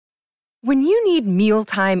When you need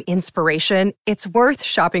mealtime inspiration, it's worth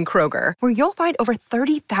shopping Kroger, where you'll find over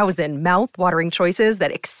 30,000 mouth-watering choices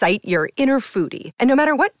that excite your inner foodie. And no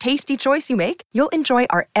matter what tasty choice you make, you'll enjoy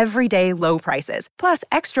our everyday low prices, plus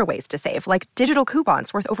extra ways to save, like digital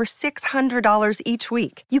coupons worth over $600 each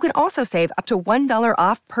week. You can also save up to $1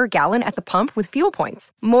 off per gallon at the pump with fuel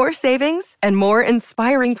points. More savings and more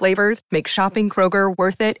inspiring flavors make shopping Kroger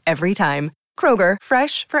worth it every time. Kroger,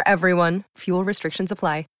 fresh for everyone. Fuel restrictions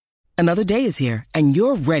apply. Another day is here, and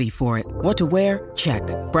you're ready for it. What to wear? Check.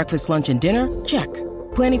 Breakfast, lunch, and dinner? Check.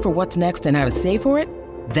 Planning for what's next and how to save for it?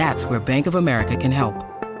 That's where Bank of America can help.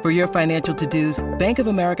 For your financial to-dos, Bank of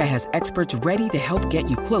America has experts ready to help get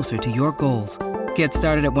you closer to your goals. Get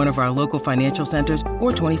started at one of our local financial centers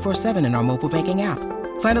or 24/7 in our mobile banking app.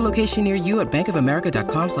 Find a location near you at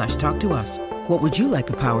bankofamerica.com/talktous. What would you like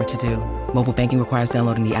the power to do? Mobile banking requires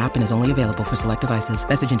downloading the app and is only available for select devices.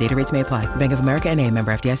 Message and data rates may apply. Bank of America N.A.,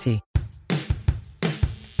 member FDIC.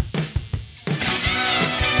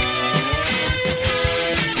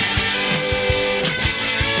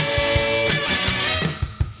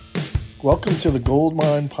 Welcome to the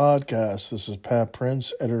Goldmine Podcast. This is Pat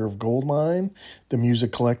Prince, editor of Goldmine, the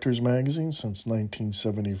music collectors magazine since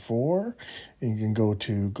 1974. And you can go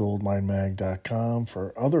to goldminemag.com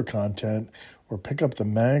for other content or pick up the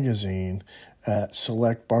magazine at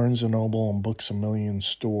select Barnes & Noble and Books A Million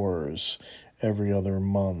stores every other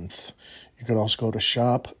month. You could also go to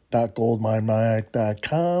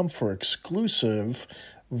shop.goldminemag.com for exclusive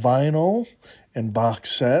vinyl and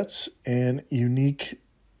box sets and unique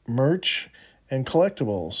merch and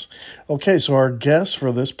collectibles. Okay, so our guest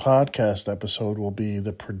for this podcast episode will be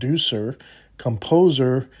the producer,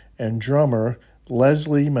 composer, and drummer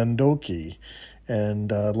Leslie Mandoki,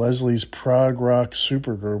 and Leslie's prog rock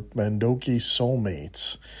supergroup Mandoki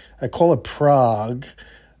Soulmates. I call it prog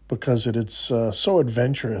because it's so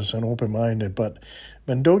adventurous and open-minded, but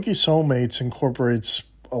Mandoki Soulmates incorporates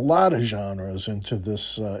a lot of genres into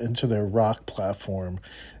this into their rock platform,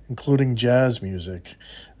 including jazz music.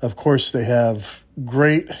 Of course, they have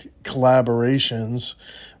great collaborations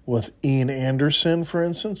with Ian Anderson, for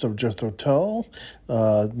instance, of Jethro Tull,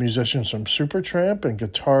 musicians from Supertramp, and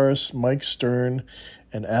guitarist Mike Stern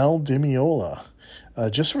and Al Di Meola.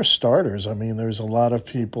 Just for starters, I mean, there's a lot of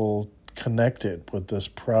people connected with this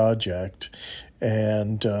project,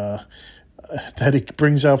 and that he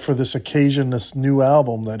brings out for this occasion, this new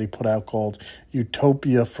album that he put out called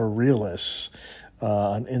Utopia for Realists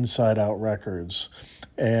on Inside Out Records.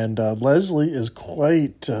 And Leslie is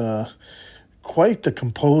quite the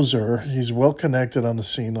composer. He's well connected on the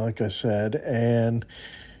scene, like I said, and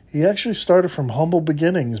he actually started from humble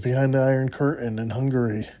beginnings behind the Iron Curtain in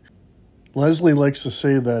Hungary. Leslie likes to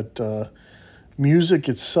say that music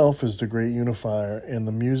itself is the great unifier, and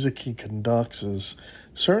the music he conducts is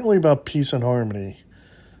certainly about peace and harmony.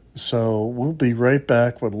 So we'll be right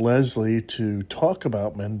back with Leslie to talk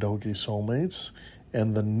about Mandoki Soulmates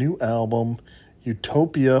and the new album,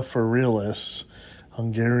 Utopia for Realists,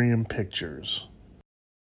 Hungarian Pictures.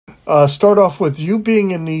 Start off with you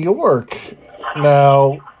being in New York.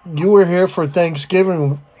 Now, you were here for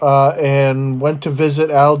Thanksgiving and went to visit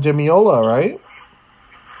Al Di Meola, right?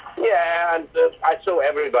 Yeah, and I saw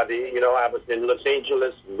everybody. You know, I was in Los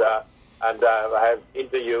Angeles, and I had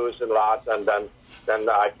interviews and lots, and then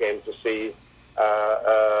I came to see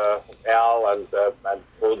Al and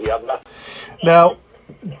all the other. Now,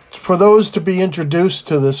 for those to be introduced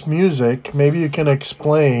to this music, maybe you can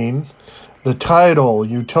explain the title,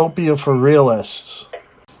 Utopia for Realists.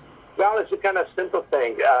 Well, it's a kind of simple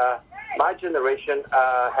thing. My generation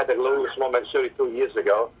had a glorious moment 32 years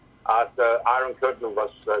ago as the Iron Curtain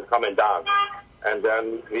was coming down. And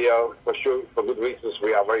then we are, for sure, for good reasons,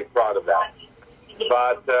 we are very proud of that.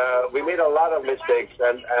 But we made a lot of mistakes,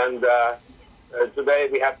 and today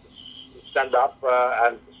we have to stand up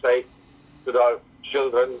and say to the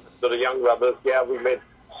children, to the young rebels, yeah, we made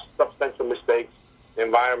substantial mistakes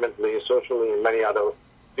environmentally, socially, and many other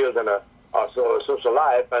fields in our social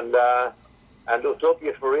life. And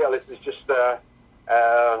Utopia for Realists is just a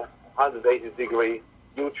 180-degree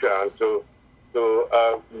U-turn to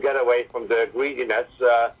get away from the greediness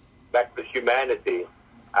back to humanity,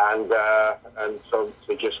 and so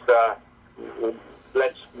just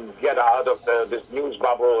let's get out of this news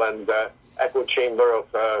bubble and echo chamber of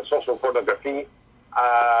social pornography,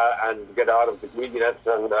 and get out of the greediness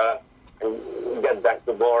and get back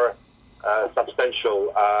to more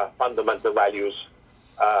substantial fundamental values,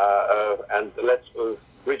 and let's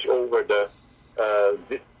bridge over the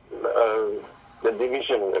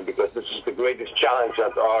division, because this is the greatest challenge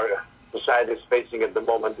that our society is facing at the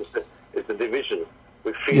moment, is the division.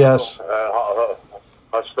 We feel yes.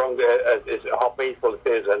 how strong, how painful it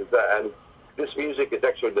is, and this music is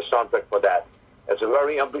actually the soundtrack for that. It's a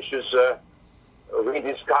very ambitious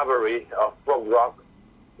rediscovery of prog rock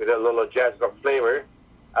with a little jazz rock flavor,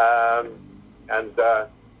 and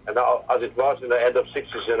as it was in the end of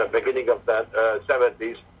 '60s and the beginning of the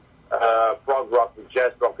 '70s, prog rock and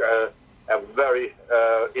jazz rock a very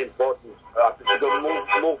important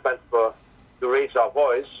movement to raise our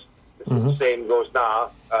voice. The same goes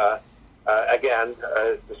now. Again,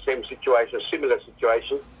 the same situation, similar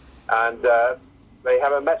situation, and they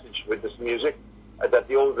have a message with this music that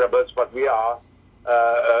the old rebels, what we are,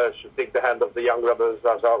 should take the hand of the young rebels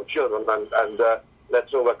as our children, and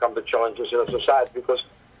let's overcome the challenges in our society, because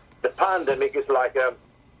the pandemic is like a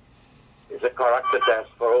character test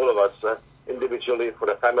for all of us, individually, for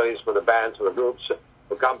the families, for the bands, for the groups,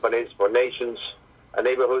 for companies, for nations,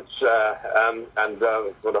 neighborhoods, and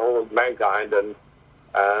for the whole mankind, and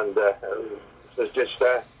so it's just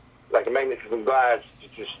like a magnificent glass.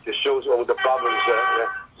 It just shows all the problems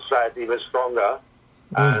society even stronger,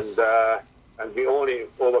 and we only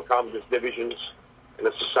overcome these divisions in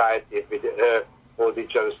a society if we hold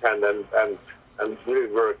each other's hand and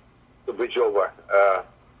really work to bridge over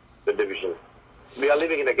the division. We are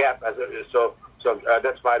living in a gap, so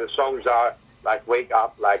that's why the songs are like "Wake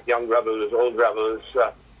Up," like "Young Rebels," "Old Rebels."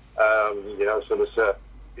 So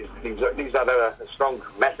these are the strong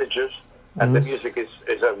messages, and the music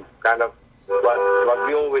is a kind of what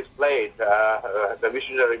we always played, the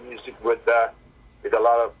visionary music with a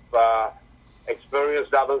lot of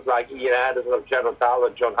experienced doubles like Ian Anderson of General Tyler,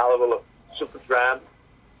 John Hallowell of Supertramp.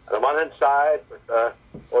 On the one hand side, but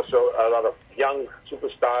also a lot of young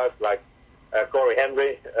superstars like Corey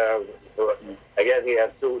Henry. Again, he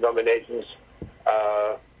has 2 nominations,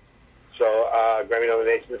 Grammy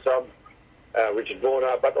nominations. Richard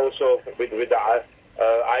Warner, but also with the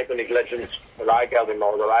iconic legends like Elvin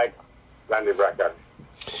Mulder, like Randy Brecker.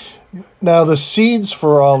 Now, the seeds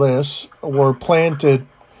for all this were planted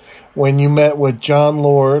when you met with John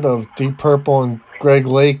Lord of Deep Purple and Greg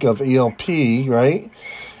Lake of ELP, right?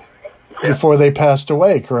 Yeah. Before they passed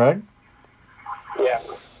away, correct? Yeah.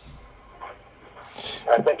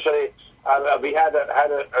 And actually, we had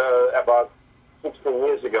about 16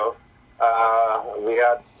 years ago, we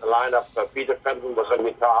had a lineup. Peter Fenton was on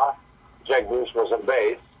guitar, Jack Bruce was on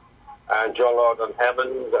bass, and John Lord on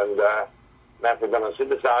Hammond, and Matthew Gunn on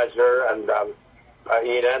synthesizer, and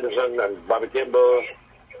Ian Anderson, and Bobby Kimball,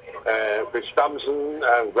 Chris Thompson,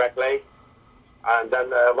 and Greg Lake. And then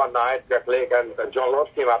one night, Greg Lake and John Lord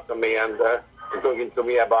came up to me and talking to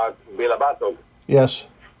me about Béla Bartók. Yes.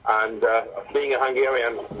 And being a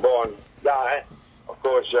Hungarian-born guy, of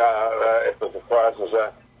course, it was for us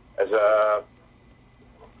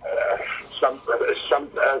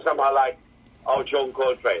somehow like our John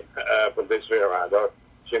Coltrane, from this way around, or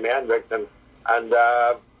Jimi Hendrix, and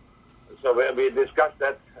so we discussed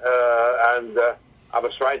that, and I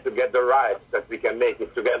was trying to get the rights that we can make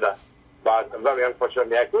it together, but very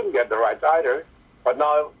unfortunately I couldn't get the rights either. But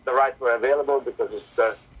now the rights were available because it's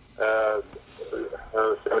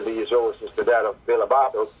 70 years old since the death of Béla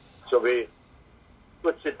Bartók, so we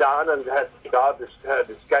could sit down and start the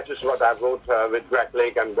sketches what I wrote with Greg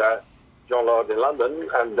Lake and John Lord in London,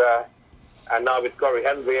 and now with Corey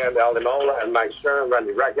Henry and Elvin Mulder and Mike Stern,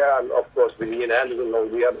 Randy Brecker, and of course with Ian Anderson and all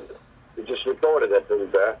the others. We just recorded it,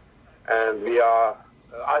 and we are.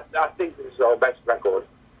 I think this is our best record,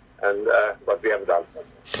 and what we have done.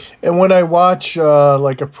 And when I watch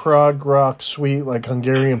like a prog rock suite like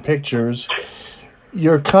Hungarian Pictures,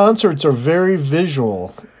 your concerts are very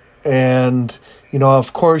visual, and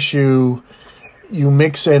of course you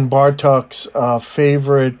mix in Bartók's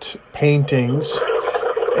favorite paintings.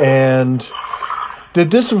 And did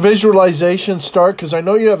this visualization start? Because I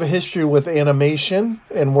know you have a history with animation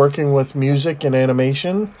and working with music and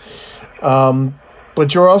animation,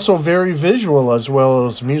 but you're also very visual as well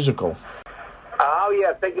as musical. Oh,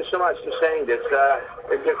 yeah, thank you so much for saying this.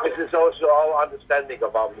 This is also our understanding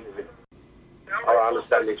of our music, our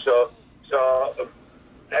understanding. So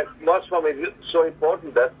it was for me so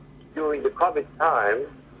important that during the COVID time,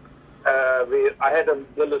 I had a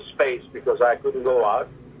little space because I couldn't go out.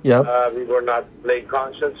 Yep. We were not playing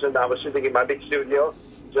concerts, and I was sitting in my big studio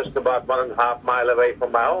just about 1.5 miles away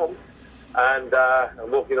from my home, and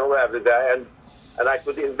walking over every day, and I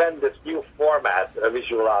could invent this new format, a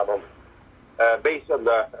visual album, based on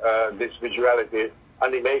this visuality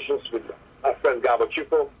animations with my friend Gabo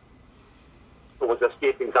Chupo, who was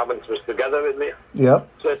Escaping Commons, was together with me. Yep.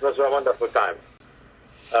 So it was a wonderful time.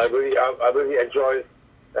 I really enjoyed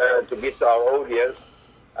to meet our audience.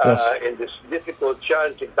 Yes. In this difficult,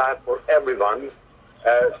 challenging time for everyone,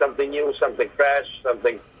 something new, something fresh,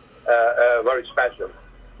 something very special.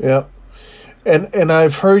 Yeah. And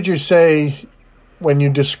I've heard you say when you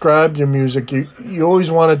describe your music, you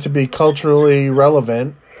always want it to be culturally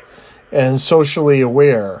relevant and socially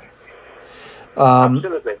aware.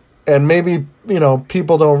 Absolutely. And maybe,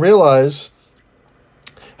 people don't realize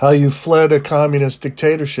how you fled a communist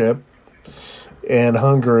dictatorship in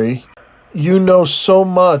Hungary. You know so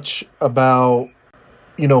much about,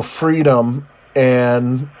 freedom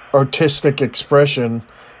and artistic expression,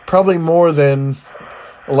 probably more than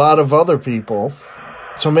a lot of other people.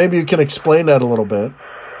 So maybe you can explain that a little bit.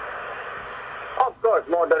 Of course,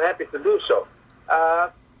 more than happy to do so.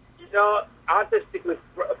 Artistic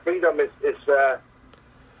freedom is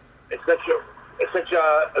such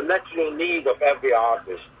a natural need of every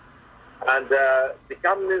artist. And the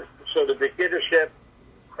communist, so the dictatorship,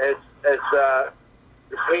 is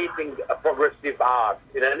hating a progressive art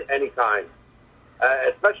in any kind,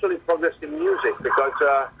 especially progressive music, because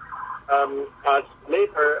as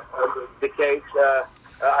later decades,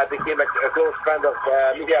 I became a close friend of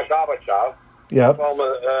Mikhail Gorbachev, Yep.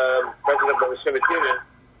 former president of the Soviet Union.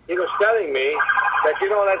 He was telling me that,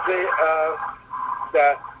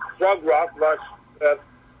 the prog rock was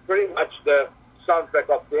pretty much the soundtrack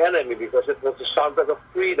of the enemy, because it was the soundtrack of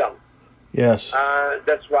freedom. Yes.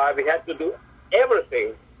 That's why we had to do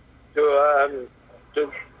everything to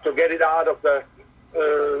get it out of the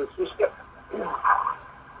system.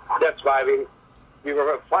 That's why we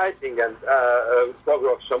were fighting and prog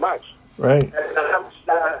rock so much. Right. And I was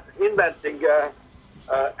inventing a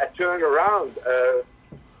turnaround,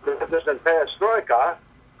 and perestroika,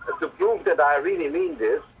 to prove that I really mean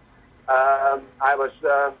this. I was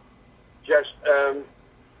just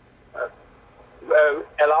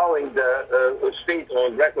allowing the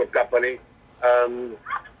state-owned record company,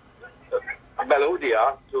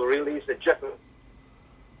 Melodia, to release a Japanese.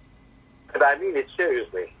 And I mean it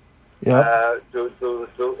seriously. Yeah.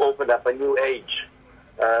 To open up a new age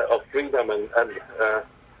of freedom and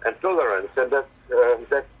tolerance, and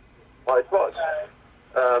that's how it was.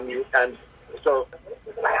 And so,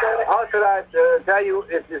 how should I tell you?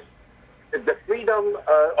 Is the freedom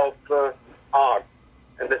of art,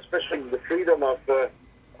 and especially the freedom of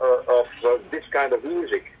this kind of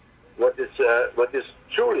music. What is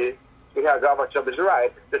truly, Mikhail Gorbachev is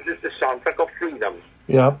right. This is the soundtrack of freedom.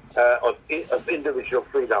 Yep. Of individual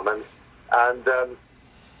freedom, and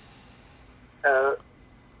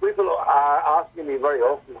people are asking me very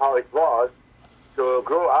often how it was to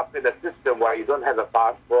grow up in a system where you don't have a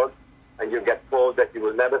passport and you get told that you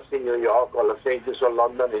will never see New York or Los Angeles or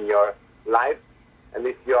London in your life, and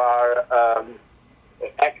if you are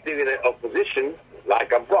active in an opposition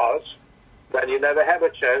like I was, then you never have a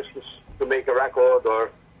chance to make a record or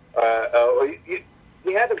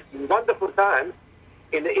we had a wonderful time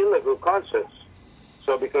in the illegal concerts.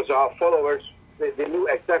 So because our followers, they knew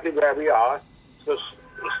exactly where we are. So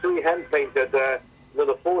three hand-painted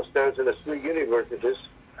little posters in the three universities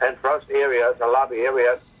and trust areas and lobby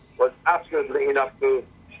areas was absolutely enough to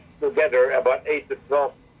gather about 8,000 to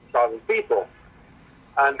 12,000 people.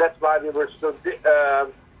 And that's why we were so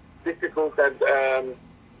difficult and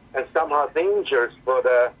somehow dangerous for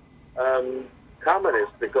the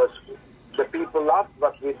communists, because the people loved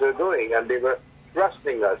what we were doing and they were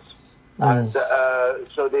trusting us. And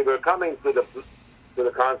so they were coming to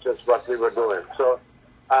the concerts what we were doing. So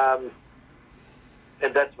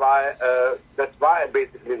and that's why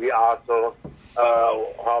basically we are so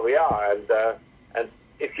how we are. And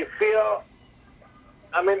if you feel,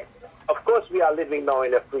 I mean, of course we are living now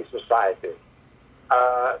in a free society,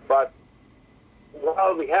 but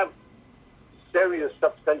while we have serious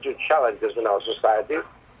substantial challenges in our society,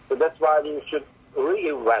 so that's why we should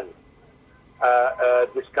reinvent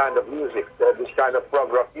this kind of music, this kind of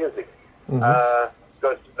prog rock music,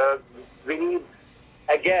 because we need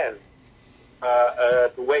again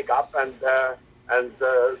to wake up and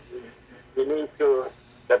we need to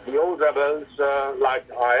that the old rebels like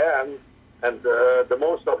I am and the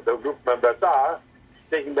most of the group members are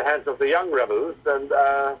taking the hands of the young rebels and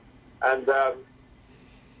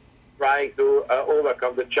trying to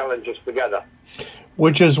overcome the challenges together.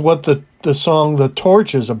 Which is what the song The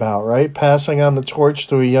Torch is about, right? Passing on the torch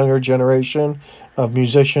to a younger generation of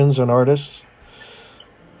musicians and artists.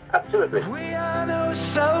 Absolutely. We are no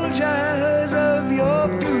soldiers of your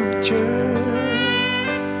future.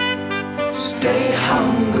 Stay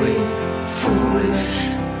hungry, foolish,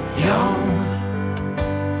 young.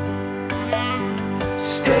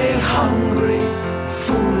 Stay hungry,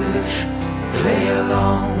 foolish, play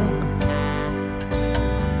along.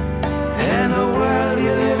 And the world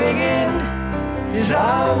you're living in is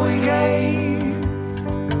all we gave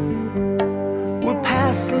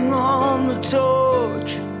Passing on the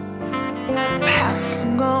torch.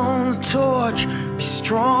 Passing on the torch. Be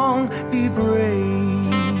strong, be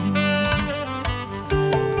brave.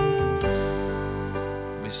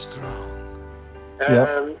 Be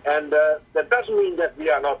strong. And that doesn't mean that we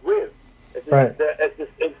are not with. It's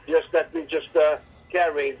just that we just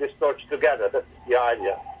carrying this torch together. That's the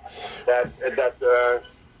idea.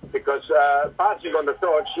 Because passing on the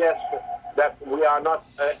torch, yes, that we are not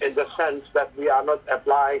in the sense that we are not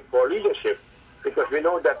applying for leadership, because we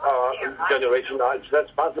know that our generation is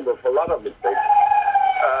responsible for a lot of mistakes.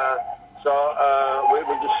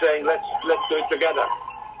 We're just saying let's do it together.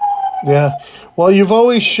 Yeah. Well, you've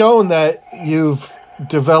always shown that you've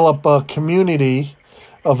developed a community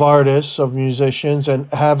of artists, of musicians, and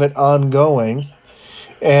have it ongoing.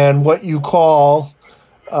 And what you call,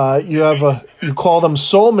 you call them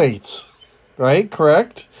soulmates, right?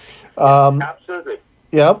 Correct? Absolutely.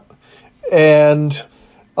 Yep. And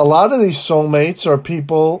a lot of these soulmates are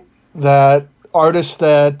people artists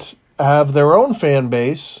that have their own fan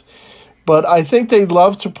base, but I think they'd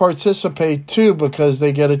love to participate too, because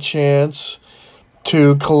they get a chance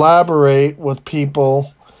to collaborate with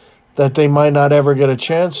people that they might not ever get a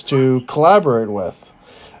chance to collaborate with.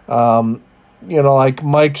 Like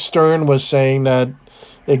Mike Stern was saying, that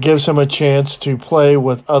it gives him a chance to play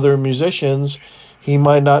with other musicians he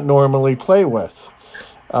might not normally play with.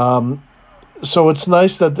 So it's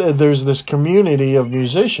nice that there's this community of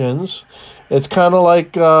musicians. It's kind of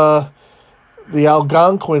like the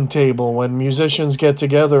Algonquin table, when musicians get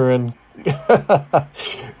together and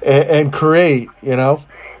and create, Yeah,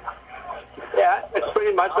 it's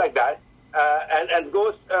pretty much like that, and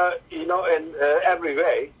goes, in every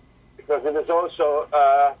way, because it is also,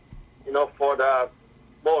 for the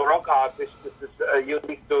more rock artists, this is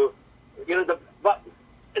unique to,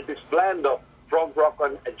 this blend of prog rock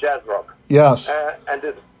and jazz rock. Yes. And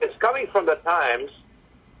it's coming from the times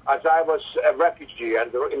as I was a refugee,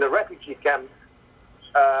 and in the refugee camp,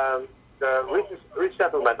 the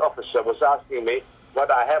resettlement officer was asking me what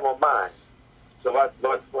I have on mind. So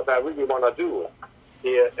what I really want to do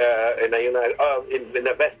here in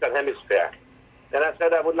the Western Hemisphere. And I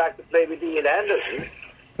said I would like to play with Ian Anderson,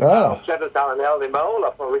 settle down in El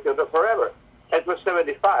Nimaola for Weekend of Forever. It was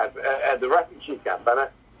 75 at the refugee camp,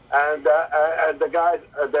 and the guy,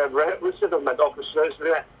 the resettlement officer,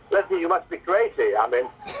 said, "Leslie, you must be crazy. I mean,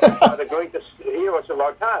 the greatest heroes of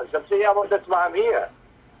our times." I'm saying, "Yeah, well, that's why I'm here."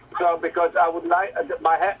 So because I would like, I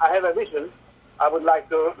have a vision. I would like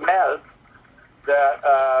to melt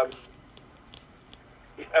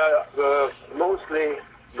the mostly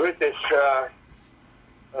British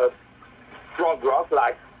prog rock,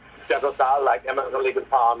 like Jethro Tull, like Emerson, Lake and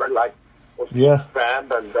Palmer, like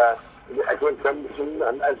Tramp and Edwin Crimson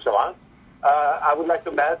and so on. I would like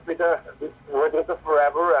to melt with Rhythms of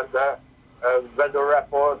Forever and Weather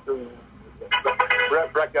Report and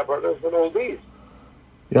Breakup Brothers and all these.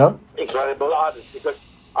 Yep. Incredible artists, because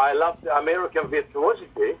I love the American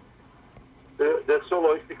virtuosity, the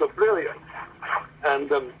soloistical brilliance, and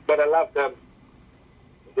but I love the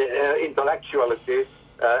intellectuality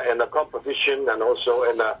and the composition, and also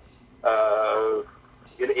in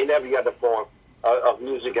every other form of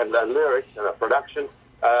music and lyrics and production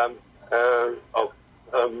of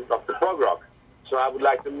the prog rock. So I would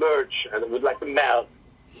like to merge and I would like to meld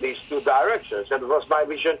these two directions, and it was my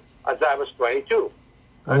vision as I was 22.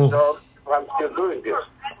 And so I'm still doing this.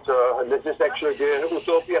 So this is actually the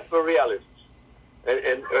utopia for realists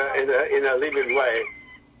in a living way.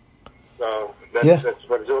 So that's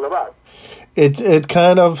what it's all about. It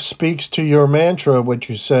kind of speaks to your mantra, what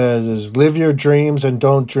you said is live your dreams and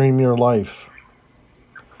don't dream your life.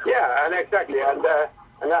 Yeah, and exactly. And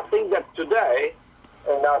I think that today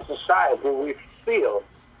in our society we feel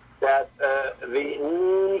that we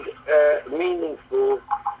need meaningful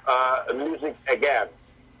music again.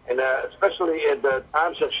 And especially in the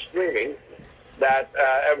times of streaming, that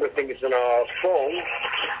everything is on our phone,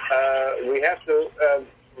 we have to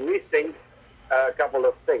rethink a couple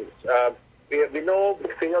of things. We know, we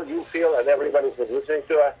feel, you feel, and everybody who's listening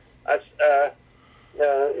to us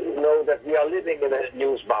know that we are living in a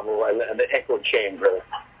news bubble and an echo chamber.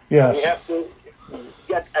 Yes. We have to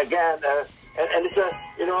get again, and it's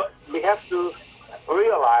we have to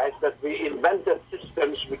realize that we invented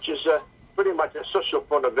systems which is pretty much a social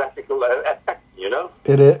pornographical effect,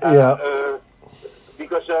 It is, yeah.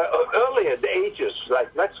 Because earlier the ages, like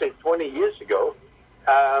let's say 20 years ago,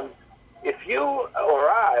 if you or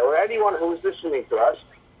I or anyone who's listening to us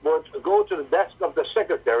would go to the desk of the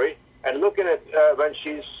secretary and looking at when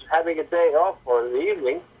she's having a day off or in the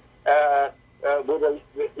evening,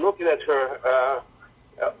 looking at her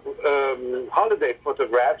holiday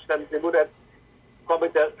photographs, then they would have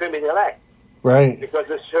committed a criminal act. Right. Because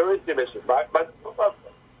it's her intimacy.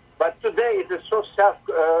 But today it is so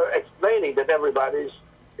self-explaining that everybody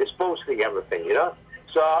is posting everything, you know.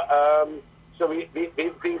 So we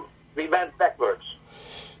went backwards.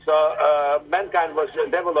 So mankind was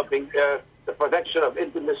developing the protection of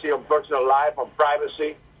intimacy, of personal life, of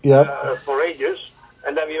privacy for ages,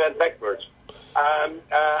 and then we went backwards.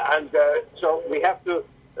 So we have to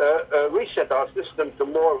reset our system to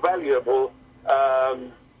more valuable,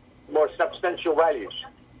 more substantial values.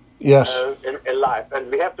 Yes. In life,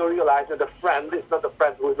 and we have to realize that a friend is not a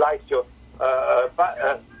friend who likes your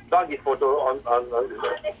doggy photo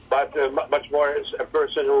but much more is a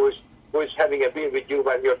person who is having a beer with you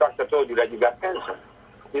when your doctor told you that you got cancer.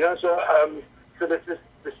 You know, so this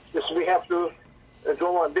we have to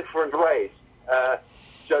go on different ways.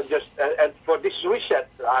 And for this reset,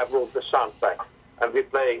 I wrote the soundtrack, and we're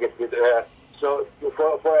playing it with. So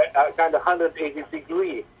for a kind of 180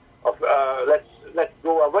 degree of let's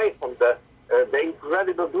go away from the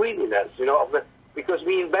incredible greediness, you know, because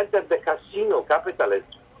we invented the casino capitalism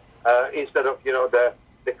instead of the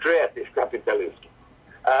creative capitalism.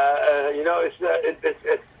 You know,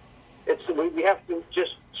 we have to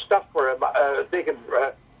just stop for take a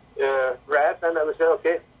breath, and I would say,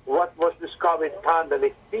 okay, what was this COVID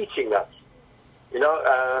pandemic teaching us? You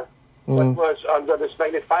know, what was under this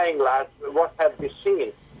magnifying glass? What have we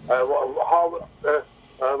seen? What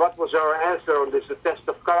was our answer on this test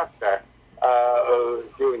of character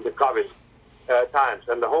during the COVID times?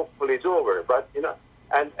 And hopefully it's over. But you know,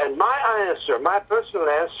 and my answer, my personal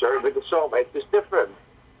answer with the soulmate is different,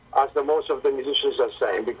 as the most of the musicians are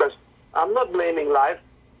saying, because I'm not blaming life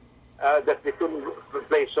that we couldn't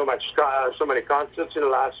play so many concerts in the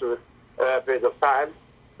last period of time.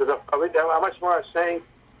 I'm much more saying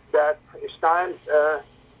that it's time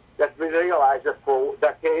that we realize that for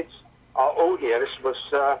decades our audience was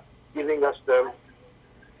giving us the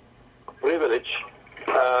privilege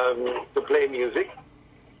to play music,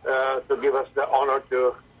 to give us the honor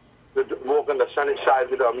to walk on the sunny side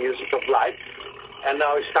with our music of life, and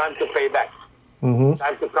now it's time to pay back. Mm-hmm.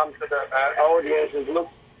 Time to come to the audience and look,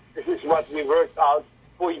 this is what we worked out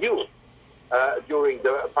for you during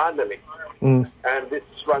the pandemic, and this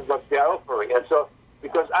is what we are offering. And so,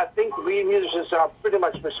 because I think we musicians are pretty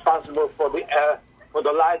much responsible for the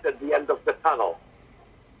light at the end of the tunnel,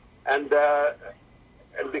 and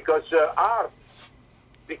because art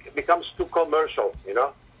becomes too commercial, you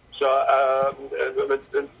know. So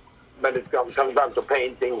when it comes down to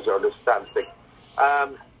paintings or this kind of thing,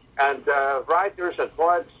 and writers and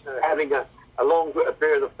poets having a long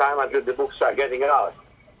period of time until the books are getting out,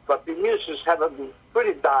 but the musicians have a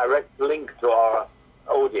pretty direct link to our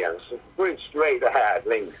audience, a pretty straight ahead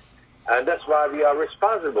link. And that's why we are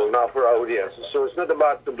responsible now for our audience. So it's not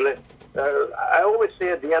about the blame. I always say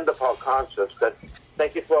at the end of our concerts that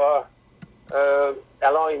thank you for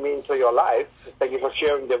allowing me into your life. Thank you for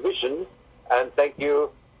sharing the vision. And thank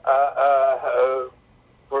you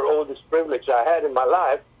for all this privilege I had in my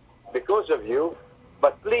life because of you.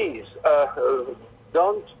 But please,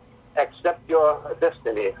 don't accept your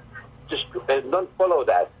destiny. Just don't follow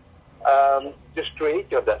that. Just create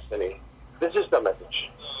your destiny. This is the message.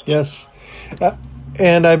 Yes.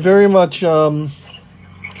 And I very much, I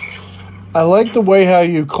like the way how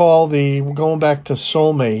you call going back to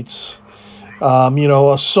soulmates. You know,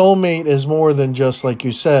 a soulmate is more than just, like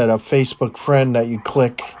you said, a Facebook friend that you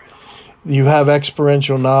click. You have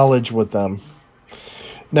experiential knowledge with them.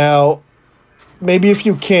 Now, maybe if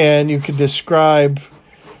you could describe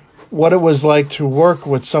what it was like to work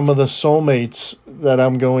with some of the soulmates that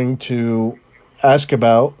I'm going to ask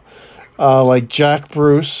about, like Jack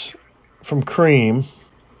Bruce from Cream.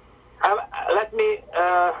 Let me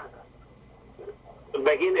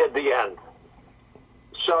begin at the end.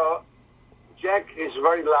 So, Jack, his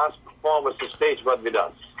very last performance on stage with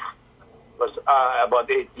us was about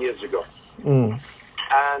 8 years ago.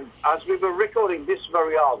 And as we were recording this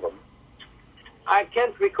very album, I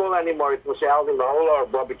can't recall anymore it was Alvin Hall or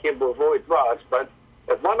Bobby Kimball who it was, but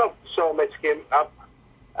one of the soulmates came up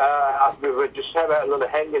as we were just having a little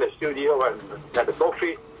hang in the studio and had a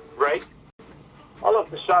coffee break. All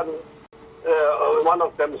of a sudden, one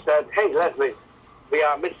of them said, "Hey, Leslie, we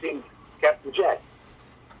are missing Captain Jack."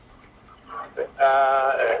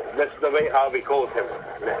 That's the way how we called him.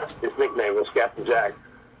 His nickname was Captain Jack.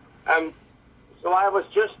 So I was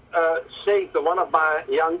just saying to one of my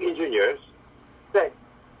young engineers, say,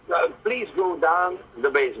 please go down the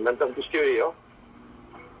basement of the studio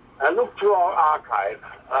and look through our archive.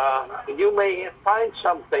 You may find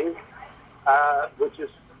something which is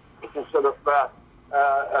sort of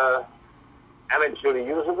eventually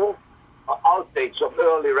usable outtakes of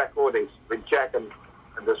early recordings with Jack and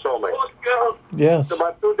the Soulmates. Yes. So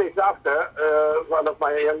about 2 days after, one of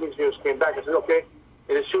my young engineers came back and said, okay,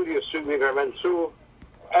 in the studio we went through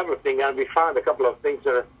everything and we found a couple of things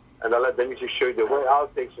and I let the music show you the way,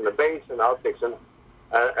 outtakes in the bass and outtakes and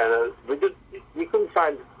we couldn't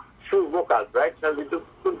find full vocal tracks and we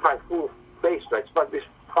couldn't find full bass tracks, but we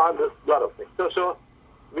found a lot of things. So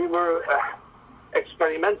we were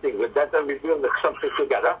experimenting with that and we built something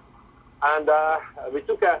together. And we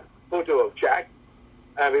took a photo of Jack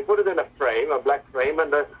and we put it in a frame, a black frame,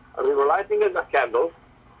 and we were lighting it a candle.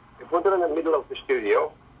 We put it in the middle of the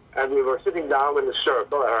studio and we were sitting down in a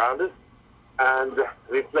circle around it and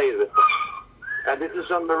we played it. And this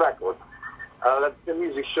is on the record. Let the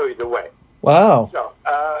music show you the way. Wow. So,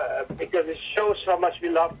 because it shows how much we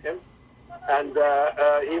loved him, and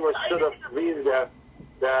he was sort of really the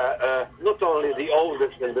not only the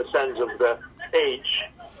oldest in the sense of the age,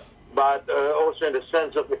 but also in the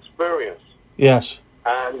sense of experience. Yes.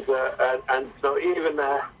 And so even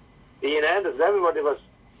Ian Anderson, everybody was,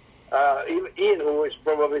 even Ian, who is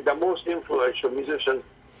probably the most influential musician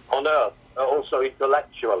on earth, also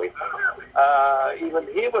intellectually, even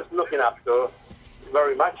he was looking up to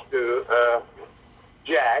very much to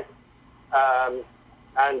Jack,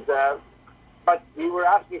 but we were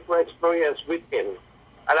asking for experience with him.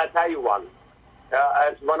 And I'll tell you one.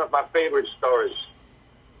 It's one of my favorite stories.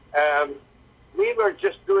 We were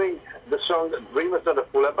just doing the song Dreamers of the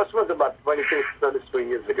Fool. It was about 22, 33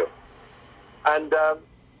 years ago. And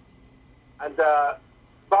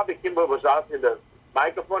Bobby Kimball was out in the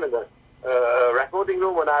microphone in the recording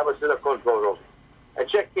room when I was in the control room. And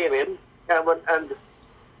Jack came in and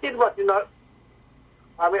did what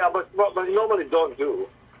what we normally don't do,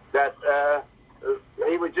 that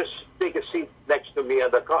he would just take a seat next to me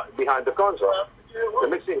behind the console, the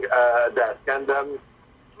mixing desk, and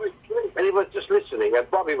he was just listening, and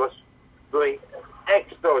Bobby was doing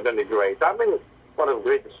extraordinarily great. I mean, one of the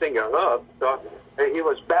greatest singers on earth. So he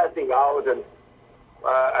was belting out, and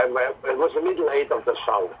it was the middle eight of the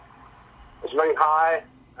song. It was very high,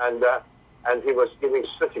 and he was giving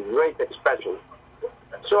such a great expression.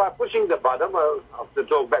 So I'm pushing the button of the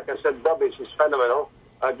talk back and said, Bobby, this is phenomenal.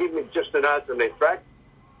 Give me just an alternate track,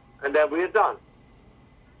 and then we're done.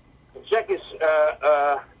 And Jack is,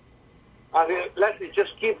 let me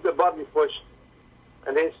just keep the button pushed.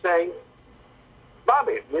 And he's saying,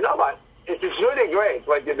 Bobby, you know what? It is really great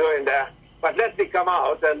what you're doing there, but let me come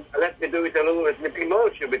out and let me do it a little bit with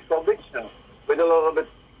emotion, with conviction, with a little bit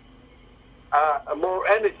more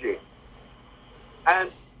energy.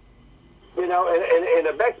 And you know, in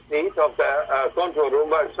the back seat of the control room,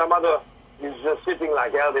 where some other is just sitting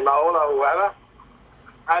like Elvin Maola or whoever.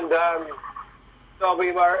 And so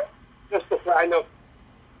we were just a kind of,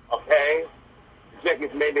 okay, Jack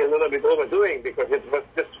is maybe a little bit overdoing because it was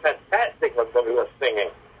just fantastic what Bobby was singing.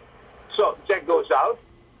 So Jack goes out,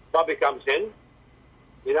 Bobby comes in,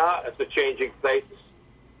 you know, as the changing places,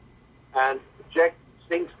 and Jack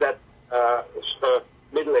sings that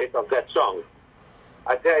middle eight of that song.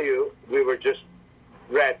 I tell you, we were just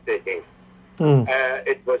breathtaking.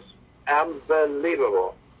 It was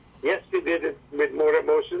unbelievable. Yes, he did it with more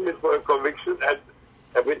emotion, with more conviction,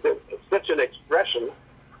 and with such an expression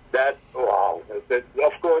that, wow,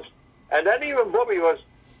 of course. And then even Bobby was,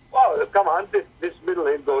 wow, come on, this middle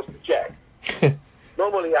eight goes to Jack.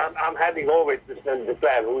 Normally, I'm having always to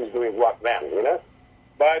declare who's doing what when, you know.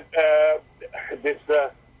 But this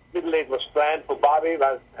middle eight was planned for Bobby,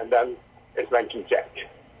 and then it went to Jack.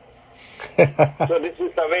 So this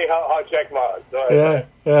is the way how Jack was. So, yeah.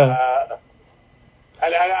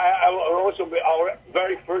 And I also, our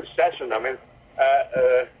very first session, I mean,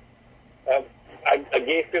 I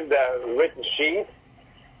gave him the written sheet,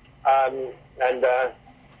 and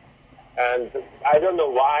I don't know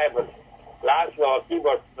why, but Laszlo, our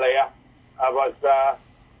keyboard player, was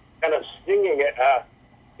kind of singing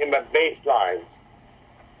in the bass line.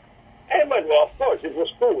 And but, well, of course, it was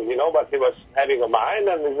cool, you know, but he was having a mind,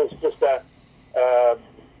 and it was just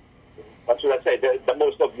what should I say, the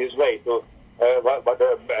most obvious way to what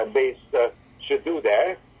a bass should do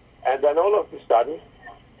there. And then all of a sudden,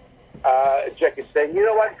 Jack is saying, you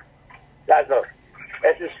know what, Laszlo,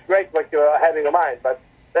 it is great what you're having a mind, but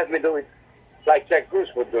let me do it like Jack Bruce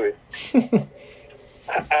would do it.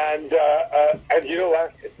 And you know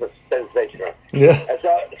what, it was sensational. Yeah. And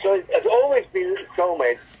so it's always been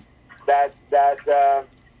Soulmates that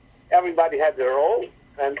everybody had their role,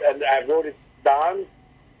 and I wrote it down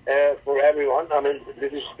for everyone. I mean,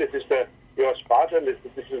 this is your spot, and this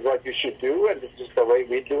is what you should do, and this is the way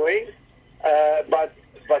we're doing. But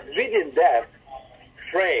within that,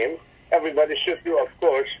 frame, everybody should do, of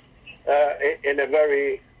course, in a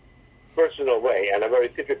very personal way and a very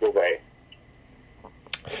typical way.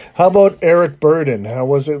 How about Eric Burden? How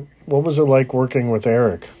was it? What was it like working with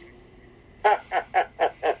Eric?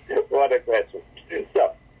 What a question.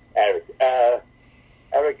 So,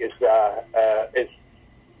 Eric is,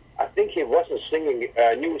 I think he wasn't singing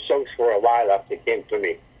new songs for a while after he came to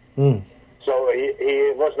me. Mm. So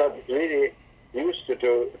he was not really used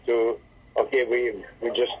to okay, we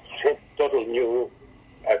just hit total new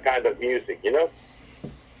kind of music, you know.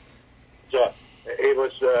 So he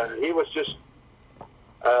was just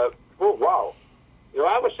oh wow, you know,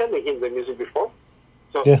 I was sending him the music before,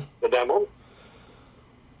 so yeah. the demo.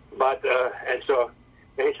 But and so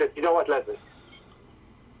he said, you know what, Leslie,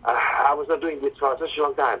 I was not doing this for such a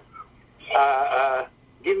long time.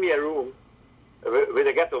 Give me a room with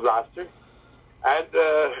a ghetto blaster, and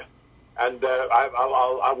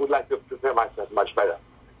I would like to prepare myself much better.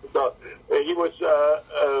 So he was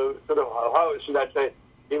sort of, how should I say,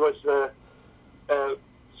 he was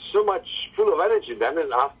so much full of energy then,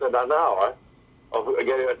 and after an hour of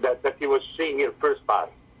that he was singing in first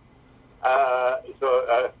part.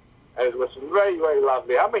 So it was very, very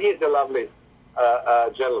lovely. I mean, he's a lovely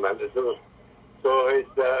gentleman. So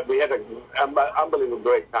we had an unbelievable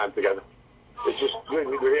great time together. It's just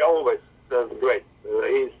really always great.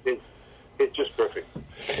 He's just perfect.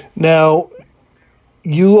 Now,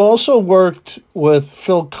 you also worked with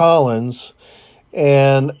Phil Collins,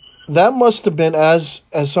 and that must have been, as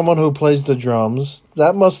someone who plays the drums,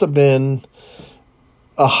 that must have been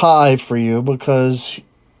a high for you, because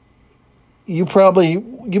you probably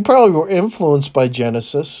were influenced by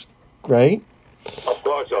Genesis, right? Of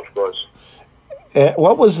course.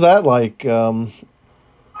 What was that like?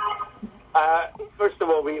 First of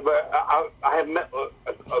all, I have met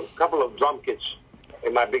a couple of drum kits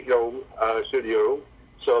in my big room, studio room.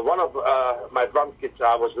 So one of my drum kits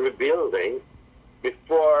I was rebuilding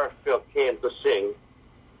before Phil came to sing,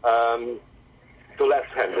 to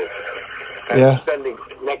left-handed, and standing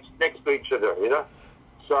next to each other, you know.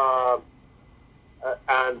 So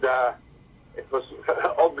and it was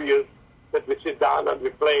obvious that we sit down and we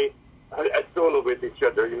play a solo with each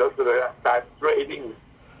other, you know, so that trading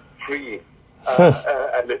free,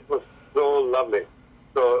 and it was so lovely.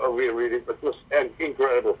 So it was an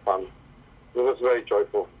incredible fun. It was very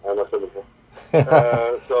joyful and wonderful.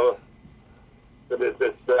 So it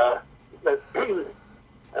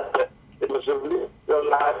was a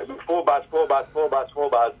last 4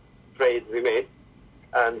 bars trade we made,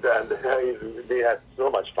 and we had so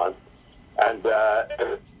much fun, and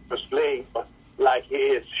was playing like he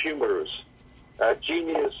is humorous,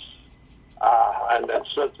 genius, and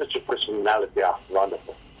such a personality.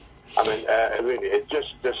 Wonderful. I mean, really, it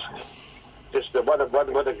just what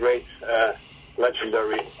a great,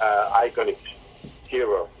 legendary, iconic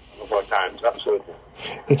hero of our times. Absolutely.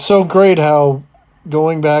 It's so great how,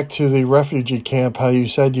 going back to the refugee camp, how you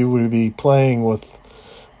said you would be playing with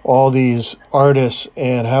all these artists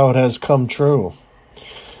and how it has come true.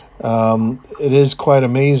 It is quite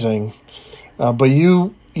amazing. But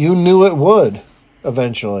you knew it would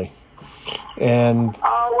eventually. And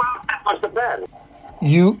well, that was the plan.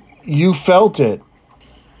 You felt it.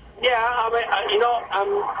 Yeah, I mean, you know,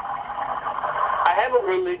 I have a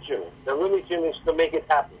religion. The religion is to make it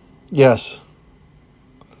happen. Yes.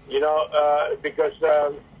 You know, because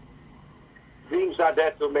dreams are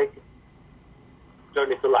there to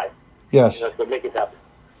turn into life. Yes. You know, to make it happen.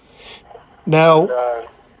 Now,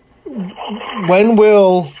 when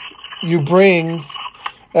will you bring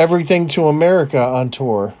Everything to America on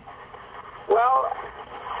tour? Well,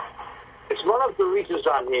 it's one of the reasons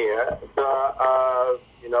I'm here.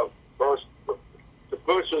 You know, both to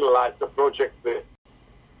personalize the project with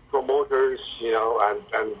promoters, you know,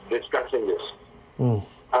 and discussing this. Mm.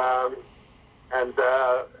 And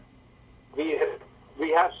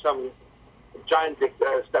we have some gigantic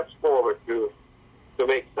steps forward to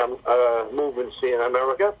make some movements in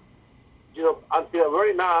America. You know, until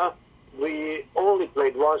right now, we only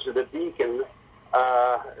played once at the Beacon,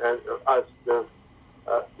 and as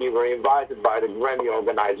we were invited by the Grammy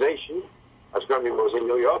organization, as Grammy was in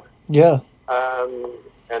New York. Yeah.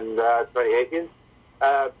 And 2018.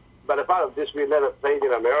 But a part of this, we never played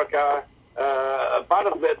in America. A part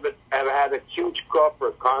of it, but I had a huge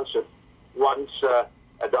corporate concert once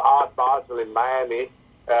at the Art Basel in Miami,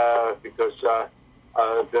 because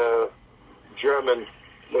the German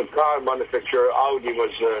car manufacturer Audi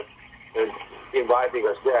was inviting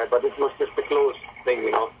us there, but it was just a closed thing,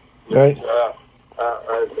 you know. Right.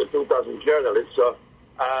 2,000 journalists. So,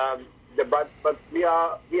 but we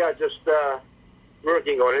are just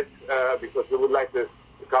working on it because we would like to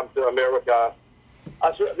come to America.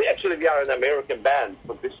 Actually, we are an American band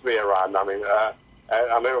for this way around. I mean,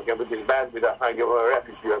 American with this band with a Hungarian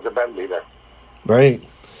refugee as a band leader. Right.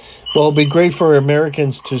 Well, it'd be great for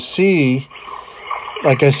Americans to see.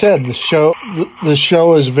 Like I said, the show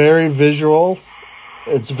is very visual.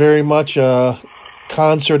 It's very much a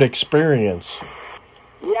concert experience.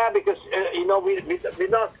 Yeah, because we're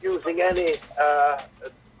not using any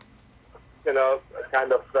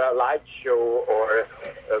kind of light show or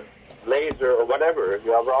laser or whatever.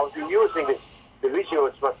 We're using the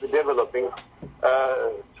visuals what we're developing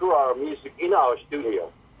through our music in our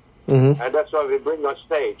studio, and that's what we bring on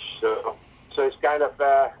stage. So it's kind of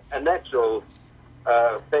a natural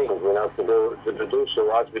thing, to do so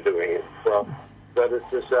as we're doing it. So this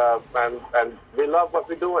is and we love what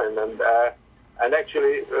we're doing, and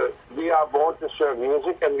actually we are born to serve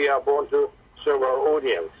music, and we are born to serve our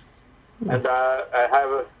audience. And I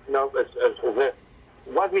have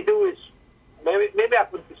what we do is maybe I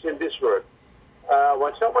put this in this word.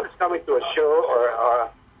 When someone is coming to a show or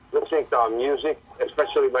listening to our music,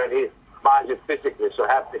 especially when he buys it physically, so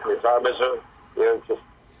haptically, so Amazon, just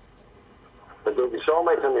the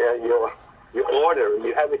soulmate and you order,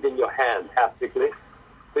 you have it in your hand haptically,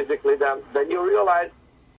 physically, then you realize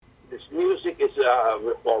this music is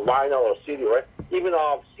or vinyl or CD, right? Even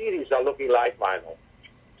our CDs are looking like vinyl.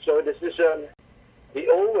 So this is we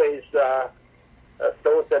always thought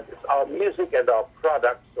that our music and our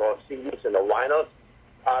products or CDs and the vinyls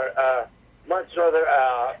are much rather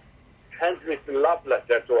handwritten love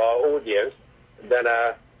letter to our audience than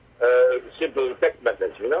a simple text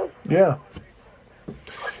message, Yeah.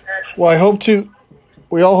 Well,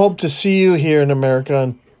 we all hope to see you here in America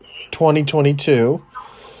in 2022.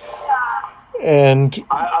 And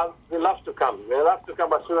we love to come. We love to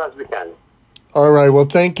come as soon as we can. All right. Well,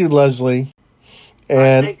 thank you, Leslie.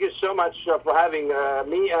 And thank you so much for having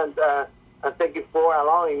me, and thank you for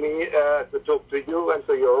allowing me to talk to you and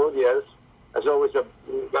to your audience. It's always a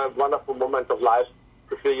wonderful moment of life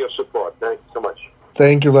to feel your support. Thank you so much.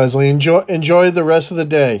 Thank you, Leslie. Enjoy the rest of the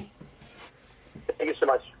day. Thank you so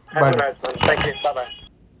much. Have a nice one. Thank you. Bye-bye.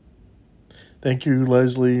 Thank you,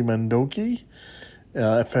 Leslie Mandoki.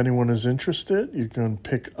 If anyone is interested, you can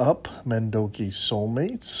pick up Mandoki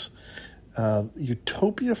Soulmates.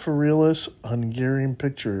 Utopia for Realists, Hungarian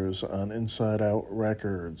Pictures on Inside Out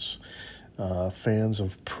Records. Fans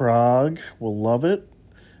of Prague will love it.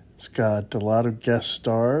 It's got a lot of guest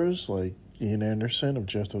stars like Ian Anderson of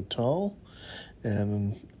Jethro Tull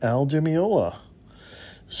and Al Di Meola.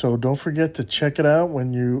 So don't forget to check it out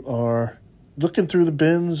when you are looking through the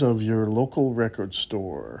bins of your local record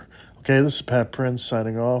store. Okay, this is Pat Prince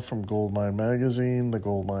signing off from Goldmine Magazine, the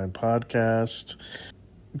Goldmine Podcast.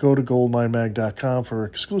 Go to goldminemag.com for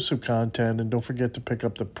exclusive content, and don't forget to pick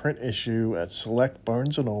up the print issue at select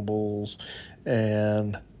Barnes & Nobles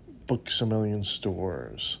and Books A Million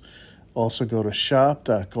stores. Also go to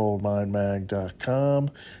shop.goldminemag.com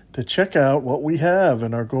to check out what we have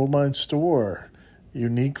in our Goldmine store.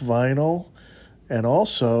 Unique vinyl and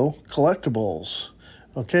also collectibles.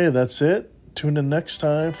 Okay, that's it. Tune in next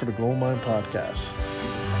time for the Goldmine Podcast.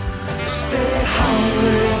 Stay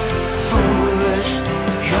hungry, foolish,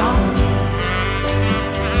 young.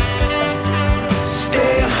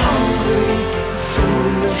 Stay hungry,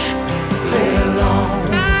 foolish, play along.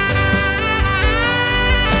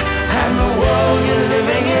 And the world you're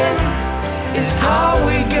living in is all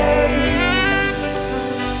we gain.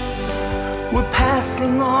 We're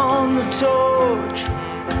passing on the torch,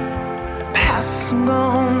 passing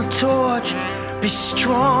on the torch. Be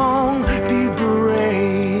strong, be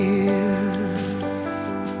brave.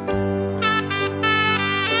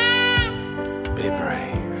 Be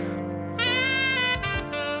brave.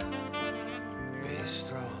 Be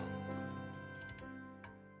strong.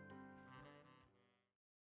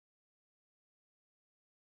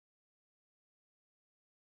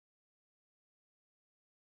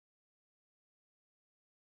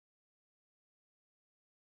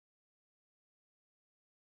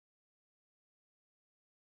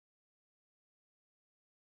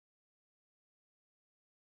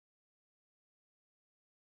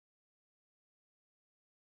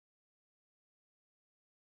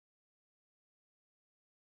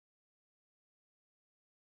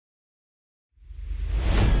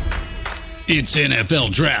 It's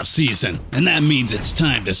NFL draft season, and that means it's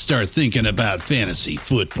time to start thinking about fantasy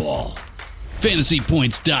football.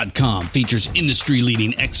 FantasyPoints.com features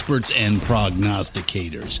industry-leading experts and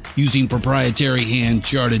prognosticators using proprietary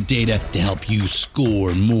hand-charted data to help you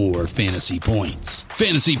score more fantasy points.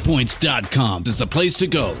 FantasyPoints.com is the place to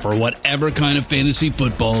go for whatever kind of fantasy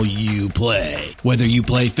football you play. Whether you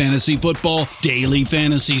play fantasy football, daily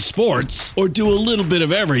fantasy sports, or do a little bit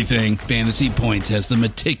of everything, Fantasy Points has the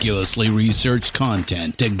meticulously researched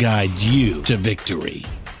content to guide you to victory.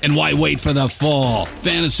 And why wait for the fall?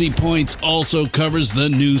 Fantasy Points also covers the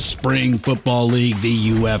new spring football league, the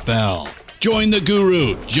UFL. Join the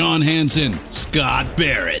guru, John Hansen, Scott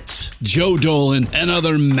Barrett, Joe Dolan, and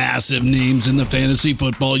other massive names in the fantasy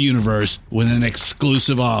football universe with an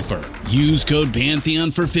exclusive offer. Use code Pantheon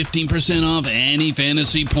for 15% off any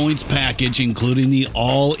Fantasy Points package, including the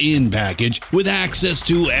all-in package, with access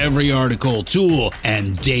to every article, tool,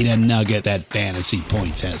 and data nugget that Fantasy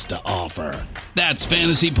Points has to offer. That's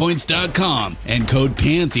FantasyPoints.com and code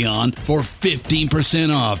Pantheon for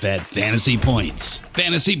 15% off at Fantasy Points.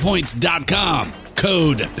 FantasyPoints.com,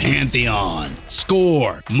 code Pantheon.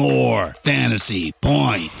 Score more fantasy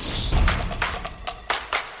points.